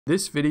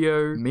This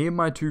video, me and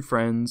my two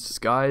friends,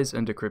 Skies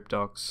and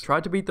Decryptox,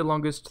 tried to beat the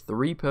longest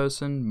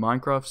 3-person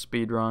Minecraft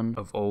speedrun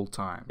of all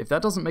time. If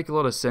that doesn't make a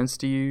lot of sense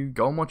to you,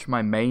 go and watch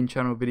my main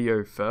channel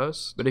video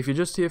first, but if you're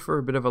just here for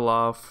a bit of a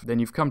laugh, then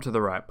you've come to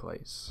the right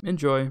place.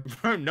 Enjoy.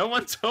 Bro, no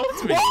one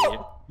told me.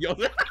 Yo,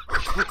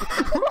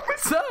 What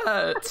was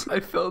that? I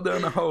fell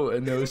down a hole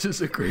and there was just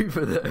a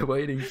creeper there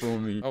waiting for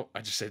me. oh,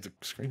 I just saved a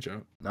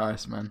screenshot.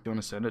 Nice, man. Do you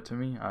want to send it to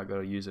me? I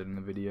gotta use it in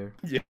the video.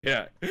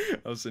 Yeah,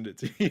 I'll send it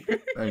to you.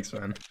 Thanks,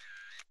 man.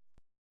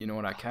 You know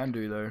what I can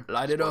do though?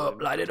 Light it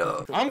up, light it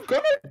up. I'm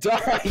gonna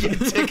die, you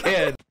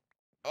dickhead.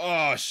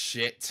 Oh,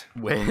 shit.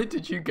 Where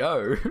did you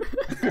go?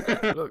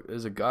 Look,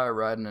 there's a guy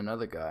riding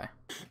another guy.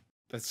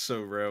 That's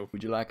so real.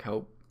 Would you like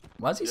help?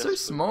 Why is he so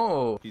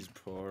small? He's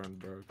poor and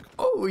broke.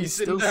 Oh, he's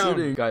still down.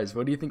 sitting. Guys,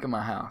 what do you think of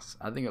my house?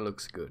 I think it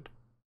looks good.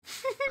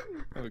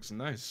 That looks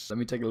nice. Let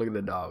me take a look at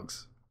the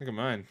dogs. Look at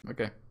mine.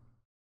 Okay.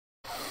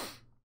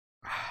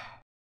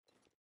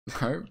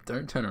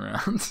 Don't turn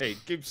around. Hey,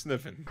 keep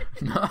sniffing.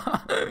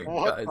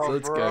 Guys,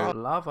 let's go.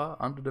 Lava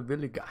under the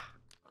villager.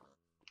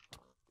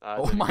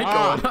 Oh my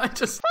Ah. god, I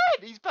just...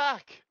 Fred, he's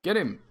back! Get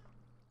him.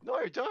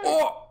 No, don't!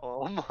 Oh!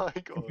 Oh my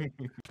god.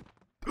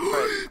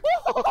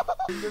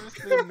 I've never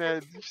seen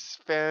that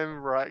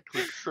spam right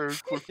click so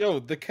quick. Yo,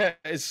 the cat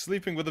is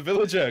sleeping with a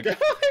villager.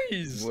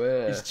 Guys!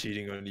 Where? He's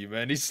cheating on you,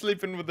 man. He's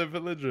sleeping with a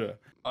villager.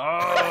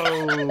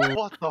 Oh!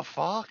 What the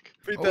fuck?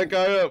 Beat that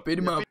guy up. Beat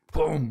him up.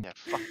 Boom. Yeah,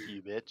 fuck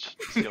you, bitch.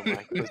 Steal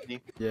my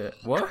pussy. Yeah.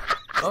 What?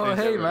 Oh, name's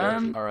hey, over there.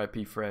 man.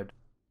 R.I.P. Fred.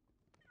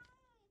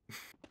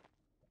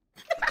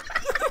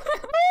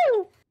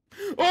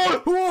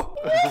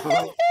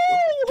 Oh!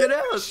 Get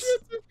out!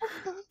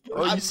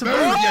 Oh, you Burn,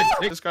 survived!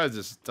 yeah, this guy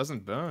just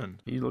doesn't burn.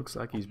 He looks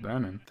like he's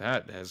burning.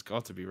 That has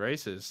got to be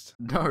racist.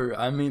 No,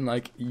 I mean,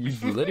 like,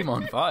 you've lit him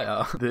on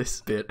fire.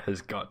 This bit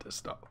has got to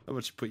stop. How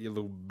about you put your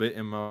little bit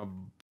in my...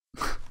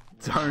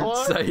 Don't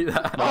What? say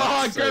that. Oh,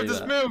 I Don't say grabbed this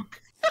that.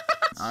 milk!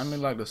 I only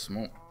like the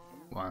small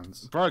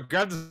ones. Bro,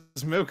 grab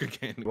this milk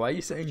again. Why are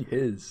you saying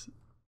his?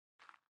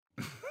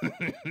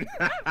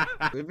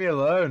 Leave me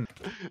alone.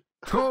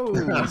 Oh,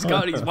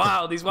 he's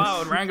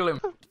wild, wrangle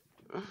him.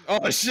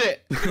 Oh,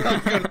 shit!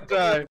 I'm gonna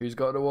die. Who's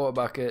got the water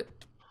bucket?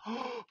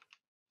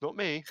 Not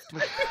me.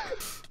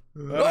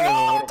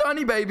 Oh,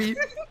 tiny baby!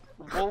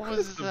 What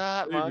was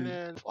that, my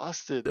man?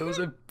 Bastard. There was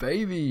a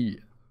baby.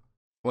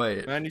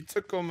 Wait, Man, you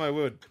took all my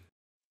wood.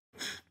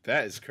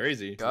 That is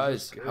crazy.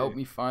 guys, help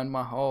me find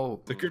my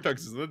hole. The Cryptox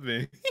is with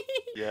me.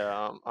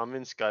 Yeah, I'm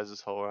in Sky's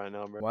hole right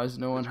now, bro. Why is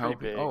no one It's pretty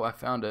helping? big. Oh, I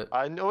found it.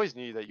 I always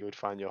knew that you would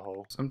find your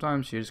hole.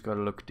 Sometimes you just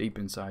gotta look deep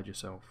inside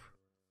yourself.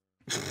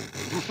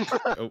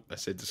 Oh, I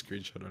said the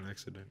screenshot on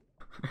accident.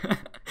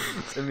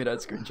 Send me that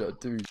screenshot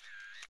too.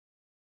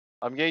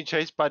 I'm getting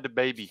chased by the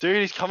baby. Dude,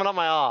 he's coming up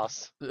my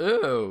ass.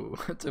 Ew,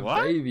 it's a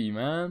What? baby,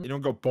 man. You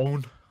don't got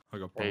boned. I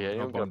got boned. Hey, yeah, you I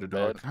don't boned got the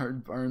dog.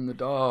 Don't burn the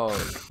dog.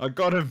 I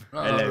got him.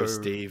 No. Hello,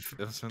 Steve.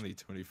 That was only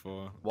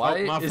 24.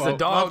 Why my is fault, a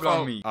dog my on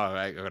fault. me? Oh,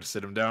 right, I gotta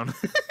sit him down.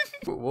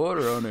 Put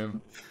water on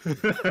him.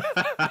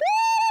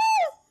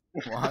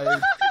 Why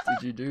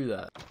did you do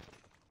that?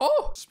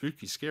 Oh!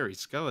 Spooky, scary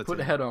skeleton. Put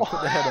the head on,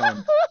 put the head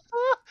on.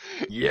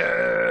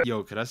 Yeah!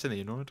 Yo, could I say the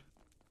N-word?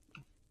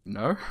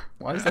 No?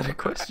 Why is that a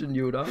question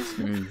you would ask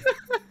me?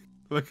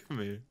 Look at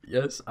me.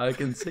 Yes, I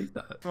can see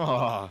that.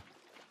 Oh,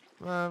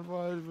 man,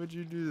 why would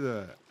you do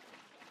that?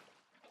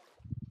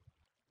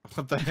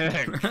 What the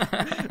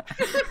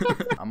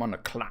heck? I'm on a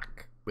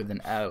clock with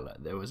an L.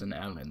 There was an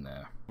L in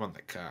there. I'm on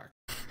the cock.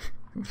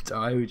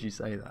 Why would you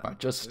say that? I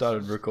just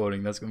started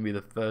recording. That's going to be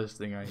the first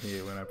thing I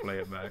hear when I play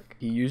it back.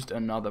 He used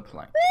another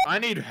plank. I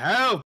need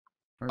help!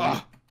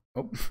 Oh.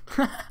 Oh.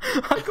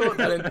 I caught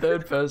that in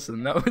third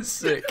person. That was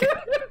sick.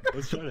 I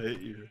was trying to hit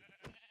you.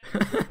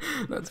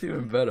 That's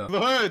even better.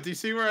 Look, do you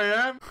see where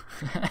I am?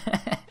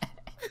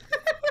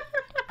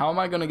 How am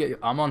I gonna get you?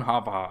 I'm on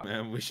half a heart.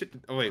 Man, we should...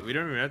 Oh, wait, we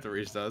don't even have to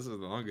reach that. This is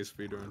the longest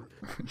speedrun.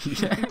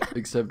 Yeah.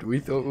 Except we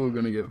thought we were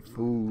gonna get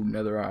full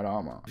netherite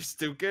armor. We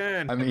still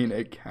can. I mean,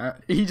 it can't.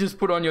 He just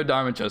put on your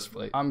diamond chest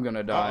plate. I'm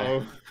gonna die.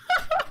 Uh-oh.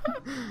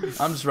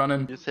 I'm just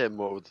running. You said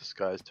more with the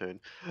Sky's turn.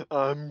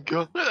 I'm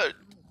gonna...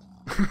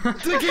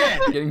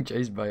 Getting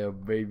chased by a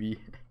baby.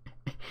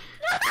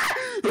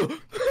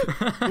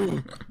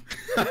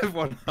 I have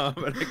one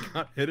arm and I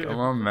can't hit it. Come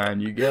on, man.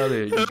 You got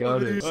it. You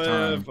got it. It's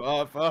time.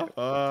 Why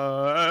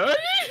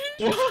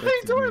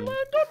do I land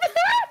on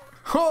that?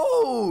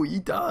 Oh, he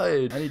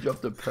died. And he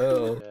dropped a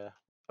pearl. Yeah,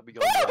 I'll be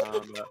going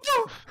down, but...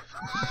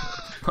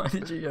 Why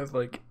did you have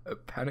like a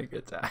panic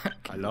attack?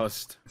 I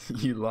lost.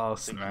 You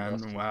lost,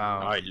 man. Wow.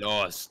 I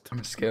lost. On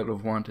a scale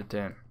of 1 to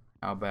 10,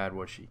 how bad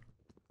was she?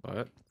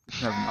 What?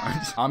 Never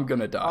mind. I'm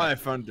gonna die. I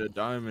found a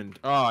diamond.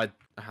 Oh,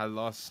 I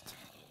lost.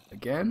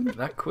 Again?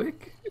 That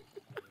quick?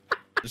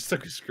 Just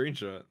took a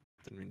screenshot.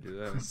 Didn't mean to do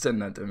that.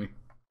 Send that to me.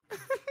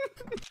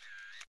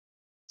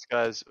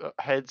 Sky's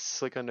heads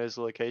Slickon knows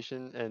the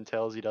location and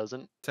tails he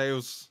doesn't.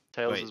 Tails.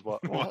 Tails Wait, is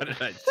what? what did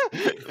I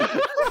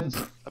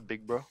A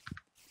big bro.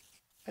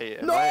 Hey,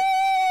 No!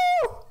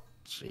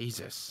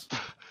 Jesus.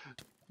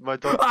 My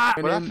dog.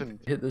 And What then happened?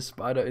 hit the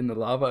spider in the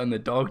lava and the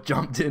dog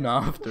jumped in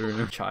after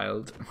him.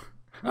 Child.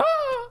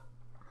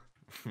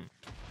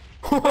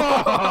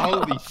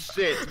 Holy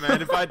shit,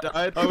 man. If I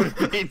died, I would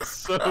have been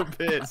so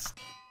pissed.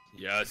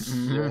 Yes.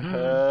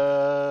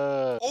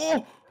 Yeah.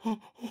 Oh!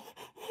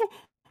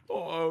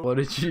 Oh! What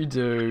did you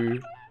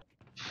do?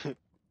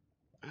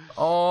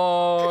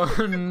 Oh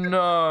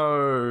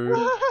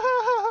no.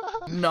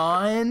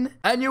 9?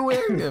 And you're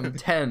wearing them.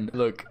 10.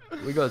 Look,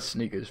 we got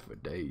sneakers for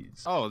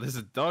days. Oh, there's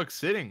a dog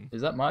sitting.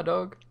 Is that my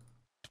dog?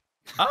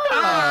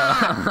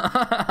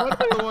 Ah! Why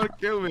do you want to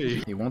kill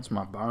me? He wants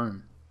my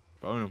bone.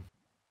 Bone him.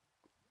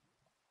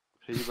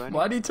 Who you burning?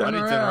 Why'd he turn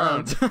Why'd he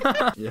turn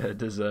around? Yeah,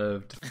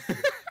 deserved.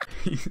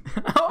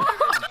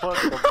 What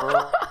the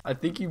bro? I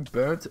think you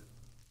burnt.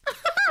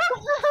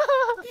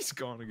 He's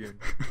gone again.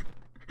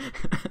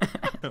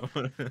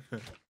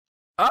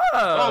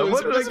 Ah! it's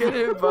What did I get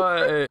invisible. hit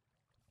by?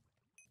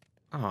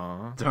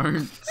 Aww.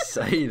 Don't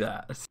say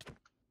that.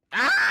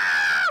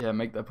 Ah! Yeah,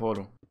 make that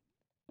portal.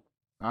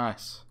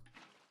 Nice.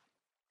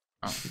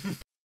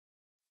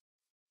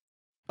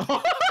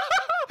 Oh.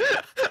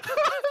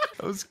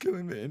 I was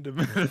killing the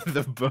Enderman with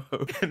the bow,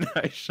 and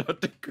I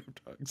shot the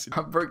Cryptox.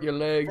 I broke your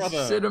legs.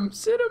 Brother. Sit him,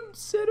 sit him,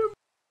 sit him.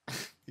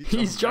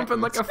 He's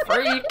jumping like a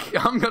freak.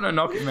 I'm gonna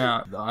knock him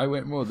out. I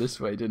went more this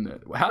way, didn't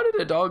it? How did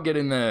a dog get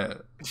in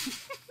there?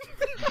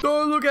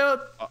 Oh, look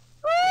out!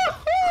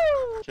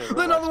 Okay,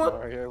 Another relax, one.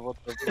 Mario, what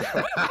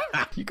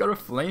the You got a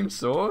flame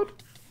sword?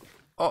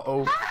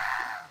 Uh-oh.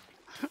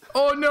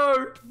 Oh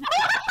no!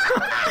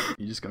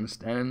 You just gonna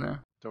stand in there?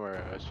 Don't worry,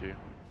 I hurt you.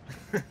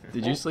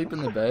 Did you sleep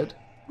in the bed?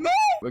 No!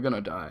 We're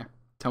gonna die.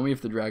 Tell me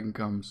if the dragon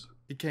comes.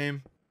 He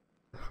came.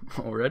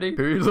 Already?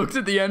 Who looked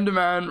at the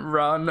Enderman?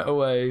 Run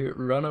away.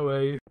 Run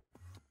away.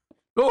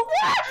 Oh!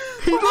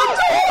 He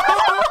looked.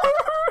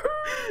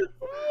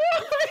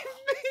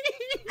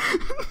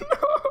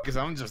 Because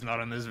I'm just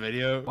not in this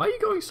video. Why are you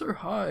going so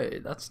high?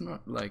 That's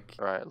not like.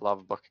 Alright,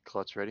 lava bucket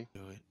clutch ready?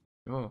 Do it.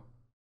 Oh.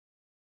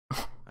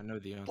 I know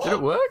the answer. Did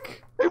it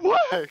work? It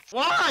worked!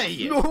 Why?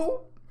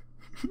 No!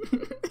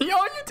 Yo,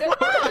 you did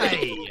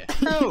Why?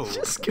 No. He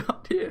just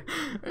got here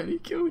and he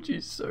killed you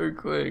so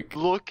quick.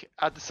 Look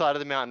at the side of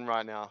the mountain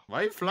right now.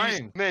 Why are you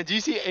flying? Man, do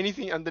you see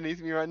anything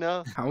underneath me right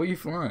now? How are you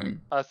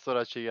flying? I thought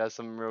I'd show you guys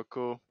something real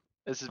cool.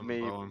 This is I'm me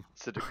bowing.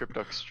 to the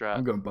Cryptox strat.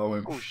 I'm gonna bow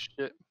him. Oh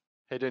shit.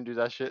 Hey, don't do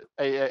that shit.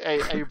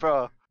 Hey,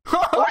 bro.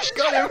 Oh,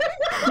 got him!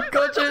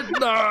 Gotcha!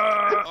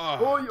 No!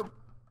 Oh. you.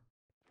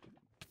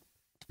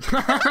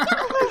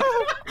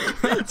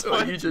 That's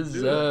what you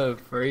deserve,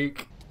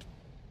 freak.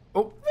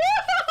 Oh!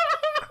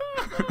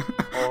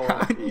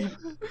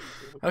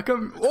 How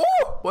come?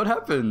 Oh! What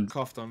happened?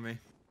 Coughed on me.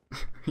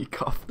 He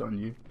coughed on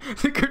you.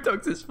 The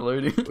Cryptox is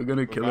floating. We're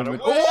gonna kill him.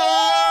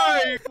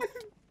 Why?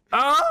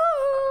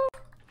 Ah!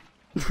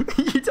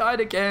 You died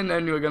again,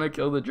 and we're gonna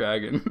kill the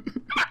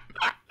dragon.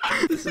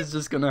 This is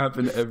just gonna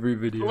happen every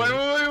video. Wait.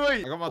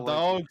 I got my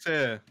dogs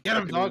here. Get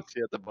him, dog.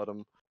 See at the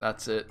bottom.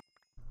 That's it.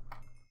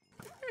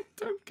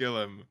 Don't kill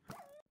him.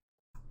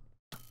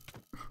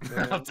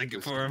 Yeah, I'll take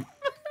it for him.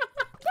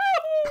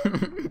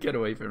 Get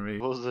away from me.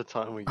 What was the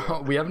time we got?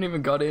 Oh, we haven't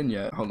even got in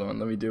yet. Hold on,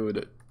 let me deal with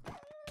it.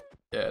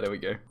 Yeah, there we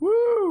go.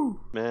 Woo!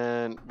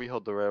 Man, we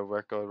hold the rare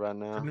record right I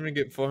now. didn't even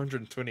get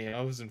 420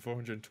 hours and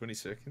 420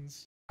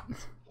 seconds.